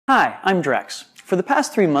Hi, I'm Drex. For the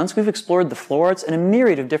past 3 months, we've explored the flow arts in a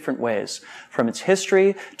myriad of different ways, from its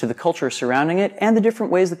history to the culture surrounding it and the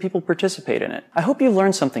different ways that people participate in it. I hope you've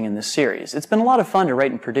learned something in this series. It's been a lot of fun to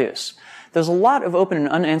write and produce. There's a lot of open and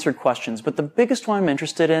unanswered questions, but the biggest one I'm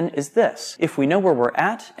interested in is this. If we know where we're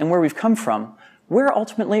at and where we've come from, where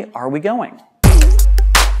ultimately are we going?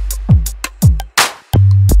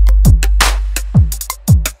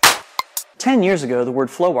 Ten years ago, the word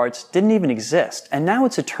flow arts didn't even exist, and now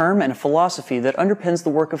it's a term and a philosophy that underpins the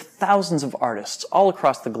work of thousands of artists all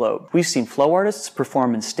across the globe. We've seen flow artists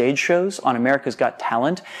perform in stage shows, on America's Got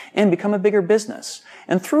Talent, and become a bigger business.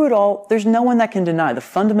 And through it all, there's no one that can deny the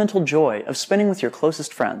fundamental joy of spending with your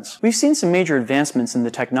closest friends. We've seen some major advancements in the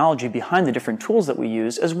technology behind the different tools that we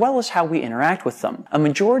use, as well as how we interact with them. A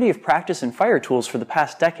majority of practice and fire tools for the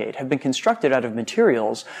past decade have been constructed out of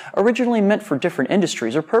materials originally meant for different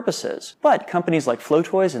industries or purposes. But companies like Flow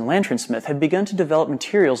Toys and Lanternsmith have begun to develop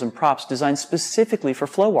materials and props designed specifically for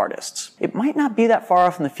flow artists. It might not be that far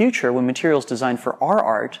off in the future when materials designed for our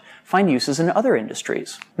art find uses in other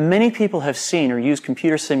industries. Many people have seen or used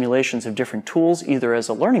computer simulations of different tools either as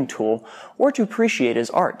a learning tool or to appreciate as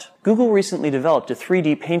art. Google recently developed a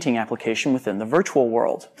 3D painting application within the virtual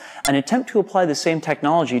world. An attempt to apply the same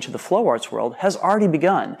technology to the flow arts world has already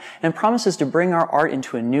begun and promises to bring our art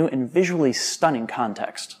into a new and visually stunning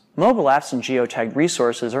context. Mobile apps and geotagged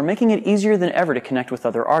resources are making it easier than ever to connect with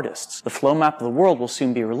other artists. The flow map of the world will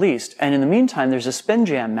soon be released, and in the meantime there's a Spin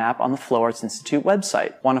Jam map on the Flow Arts Institute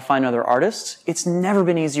website. Want to find other artists? It's never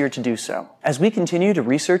been easier to do so. As we continue to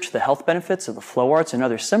research the health benefits of the flow arts and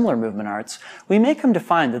other similar movement arts, we may come to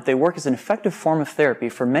find that they work as an effective form of therapy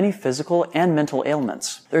for many physical and mental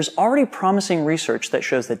ailments. There's already promising research that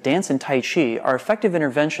shows that dance and Tai Chi are effective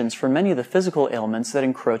interventions for many of the physical ailments that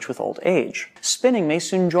encroach with old age. Spinning may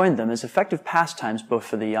soon join them as effective pastimes both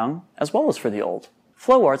for the young as well as for the old.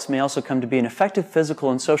 Flow arts may also come to be an effective physical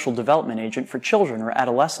and social development agent for children or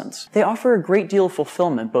adolescents. They offer a great deal of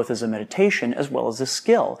fulfillment both as a meditation as well as a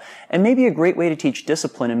skill, and may be a great way to teach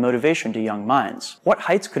discipline and motivation to young minds. What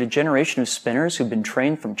heights could a generation of spinners who've been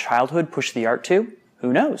trained from childhood push the art to?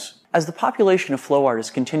 Who knows? As the population of flow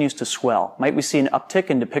artists continues to swell, might we see an uptick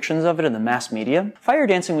in depictions of it in the mass media? Fire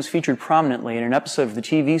dancing was featured prominently in an episode of the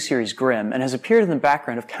TV series Grimm and has appeared in the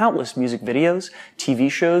background of countless music videos, TV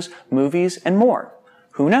shows, movies, and more.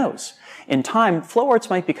 Who knows? In time, flow arts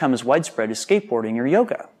might become as widespread as skateboarding or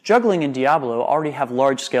yoga. Juggling and Diablo already have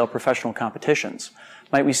large-scale professional competitions.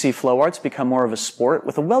 Might we see flow arts become more of a sport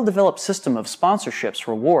with a well-developed system of sponsorships,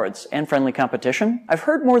 rewards, and friendly competition? I've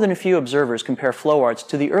heard more than a few observers compare flow arts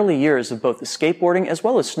to the early years of both the skateboarding as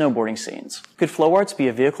well as snowboarding scenes. Could flow arts be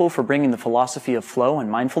a vehicle for bringing the philosophy of flow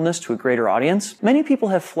and mindfulness to a greater audience? Many people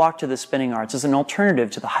have flocked to the spinning arts as an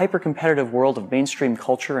alternative to the hyper-competitive world of mainstream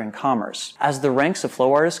culture and commerce. As the ranks of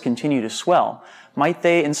flow artists continue to swell, might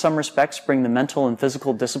they, in some respects, bring the mental and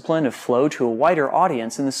physical discipline of flow to a wider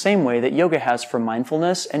audience in the same way that yoga has for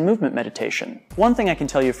mindfulness and movement meditation? One thing I can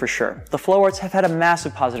tell you for sure, the flow arts have had a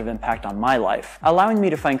massive positive impact on my life, allowing me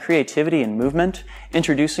to find creativity in movement,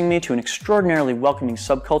 introducing me to an extraordinarily welcoming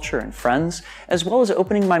subculture and friends, as well as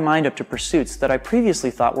opening my mind up to pursuits that I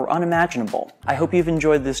previously thought were unimaginable. I hope you've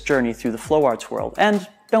enjoyed this journey through the flow arts world, and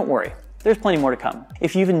don't worry, there's plenty more to come.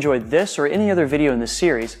 If you've enjoyed this or any other video in this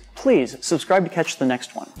series, please subscribe to catch the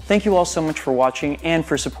next one. Thank you all so much for watching and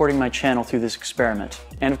for supporting my channel through this experiment.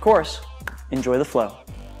 And of course, enjoy the flow.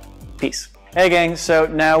 Peace. Hey gang, so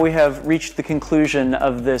now we have reached the conclusion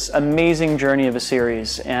of this amazing journey of a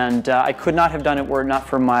series, and I could not have done it were it not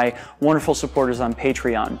for my wonderful supporters on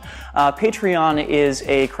Patreon. Patreon is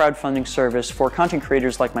a crowdfunding service for content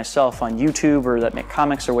creators like myself on YouTube or that make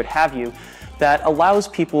comics or what have you, that allows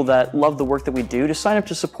people that love the work that we do to sign up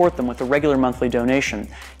to support them with a regular monthly donation.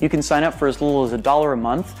 You can sign up for as little as $1 a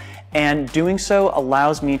month, and doing so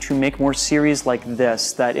allows me to make more series like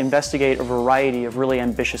this that investigate a variety of really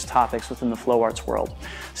ambitious topics within the flow arts world.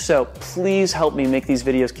 So please help me make these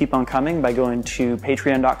videos keep on coming by going to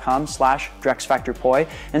patreon.com/DrexFactorPoi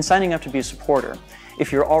and signing up to be a supporter.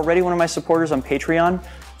 If you're already one of my supporters on Patreon,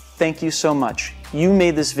 thank you so much. You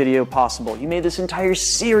made this video possible. You made this entire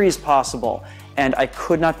series possible, and I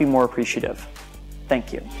could not be more appreciative.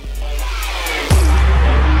 Thank you.